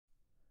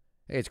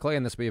Hey, it's Clay,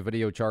 and this will be a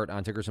video chart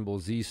on ticker symbol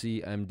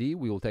ZCMD.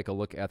 We will take a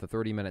look at the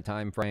 30-minute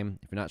time frame.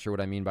 If you're not sure what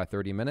I mean by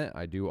 30-minute,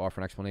 I do offer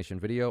an explanation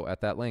video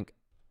at that link.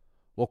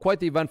 Well, quite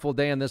the eventful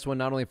day in this one,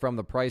 not only from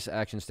the price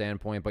action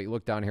standpoint, but you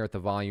look down here at the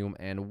volume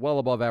and well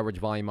above average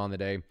volume on the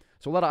day.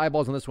 So a lot of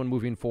eyeballs on this one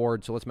moving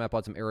forward. So let's map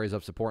out some areas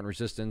of support and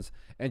resistance.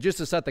 And just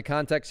to set the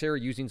context here,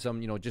 using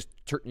some,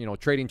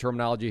 trading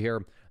terminology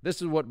here, this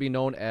is what would be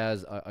known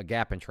as a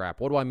gap and trap.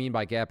 What do I mean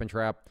by gap and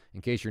trap?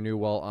 In case you're new,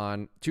 well,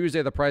 on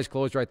Tuesday, the price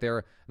closed right there.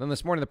 And then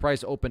this morning, the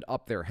price opened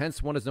up there.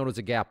 Hence, one is known as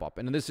a gap up.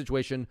 And in this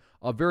situation,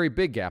 a very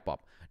big gap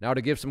up. Now,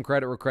 to give some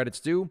credit where credit's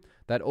due,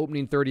 that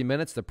opening 30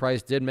 minutes, the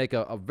price did make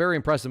a very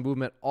impressive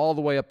movement all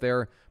the way up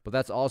there. But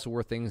that's also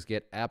where things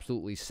get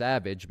absolutely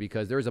savage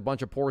because there's a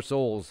bunch of poor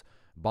souls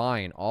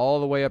buying all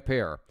the way up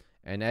here.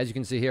 And as you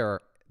can see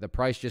here, the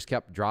price just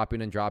kept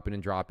dropping and dropping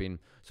and dropping.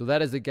 So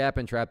that is the gap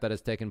and trap that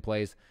has taken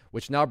place,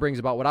 which now brings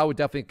about what I would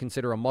definitely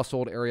consider a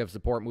must-hold area of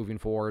support moving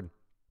forward.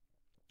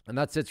 And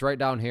that sits right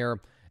down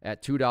here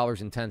at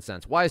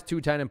 $2.10. Why is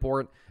 $2.10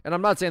 important? And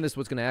I'm not saying this is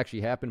what's going to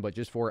actually happen, but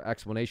just for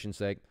explanation's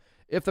sake,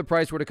 if the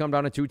price were to come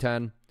down to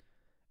 $2.10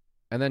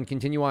 and then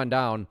continue on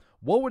down,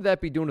 what would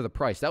that be doing to the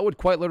price? That would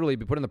quite literally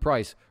be putting the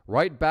price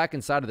right back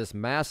inside of this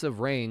massive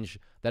range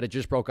that it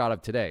just broke out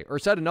of today. Or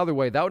said another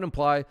way, that would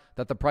imply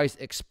that the price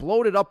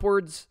exploded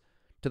upwards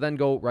to then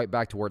go right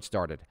back to where it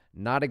started.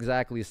 Not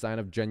exactly a sign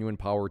of genuine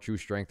power, true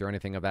strength, or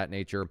anything of that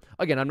nature.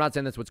 Again, I'm not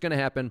saying that's what's going to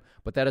happen,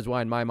 but that is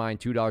why, in my mind,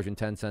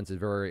 $2.10 is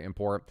very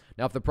important.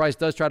 Now, if the price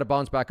does try to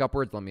bounce back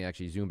upwards, let me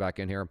actually zoom back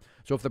in here.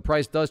 So if the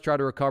price does try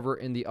to recover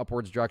in the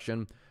upwards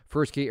direction,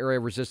 first key area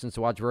of resistance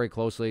to watch very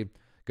closely,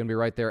 going to be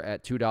right there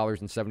at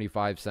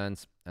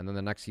 $2.75. And then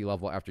the next key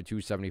level after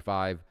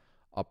 $2.75,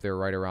 up there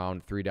right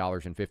around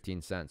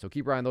 $3.15. So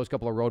keep your eye on those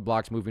couple of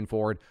roadblocks moving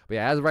forward. But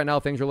yeah, as of right now,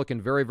 things are looking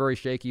very, very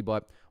shaky,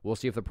 but we'll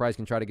see if the price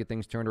can try to get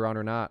things turned around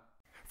or not.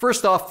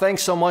 First off,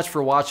 thanks so much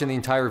for watching the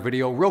entire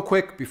video. Real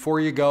quick, before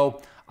you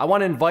go, I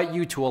want to invite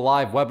you to a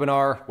live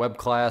webinar, web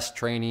class,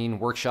 training,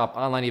 workshop,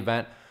 online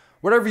event,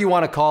 whatever you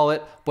want to call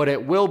it, but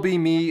it will be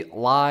me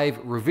live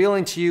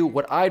revealing to you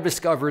what I've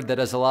discovered that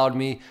has allowed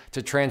me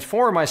to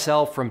transform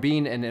myself from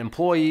being an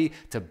employee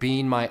to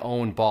being my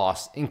own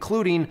boss,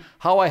 including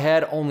how I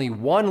had only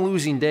one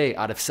losing day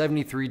out of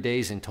 73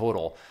 days in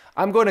total.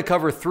 I'm going to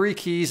cover 3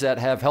 keys that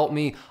have helped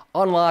me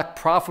unlock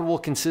profitable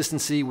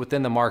consistency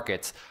within the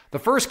markets. The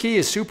first key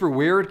is super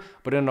weird,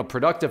 but in a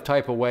productive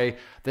type of way.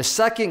 The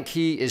second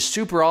key is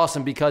super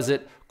awesome because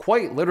it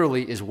quite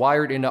literally is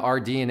wired into our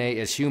DNA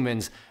as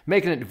humans,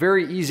 making it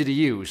very easy to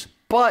use.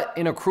 But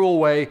in a cruel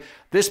way,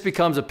 this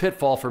becomes a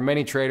pitfall for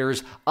many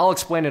traders. I'll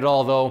explain it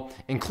all though,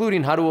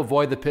 including how to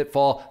avoid the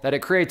pitfall that it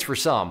creates for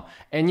some.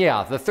 And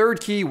yeah, the third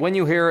key, when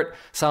you hear it,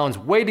 sounds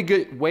way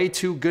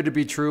too good to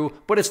be true,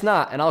 but it's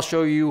not, and I'll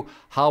show you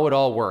how it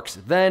all works.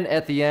 Then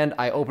at the end,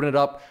 I open it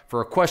up for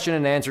a question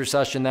and answer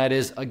session that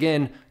is,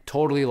 again,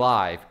 totally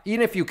live.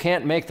 Even if you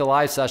can't make the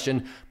live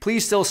session,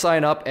 please still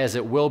sign up as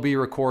it will be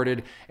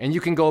recorded, and you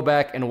can go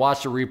back and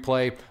watch the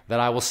replay that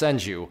I will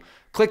send you.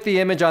 Click the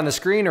image on the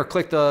screen or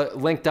click the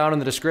link down in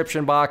the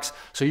description box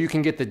so you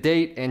can get the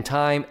date and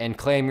time and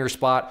claim your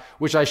spot,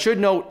 which I should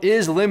note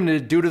is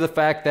limited due to the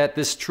fact that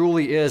this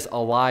truly is a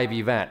live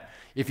event.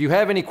 If you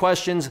have any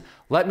questions,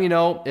 let me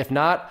know. If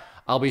not,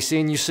 I'll be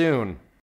seeing you soon.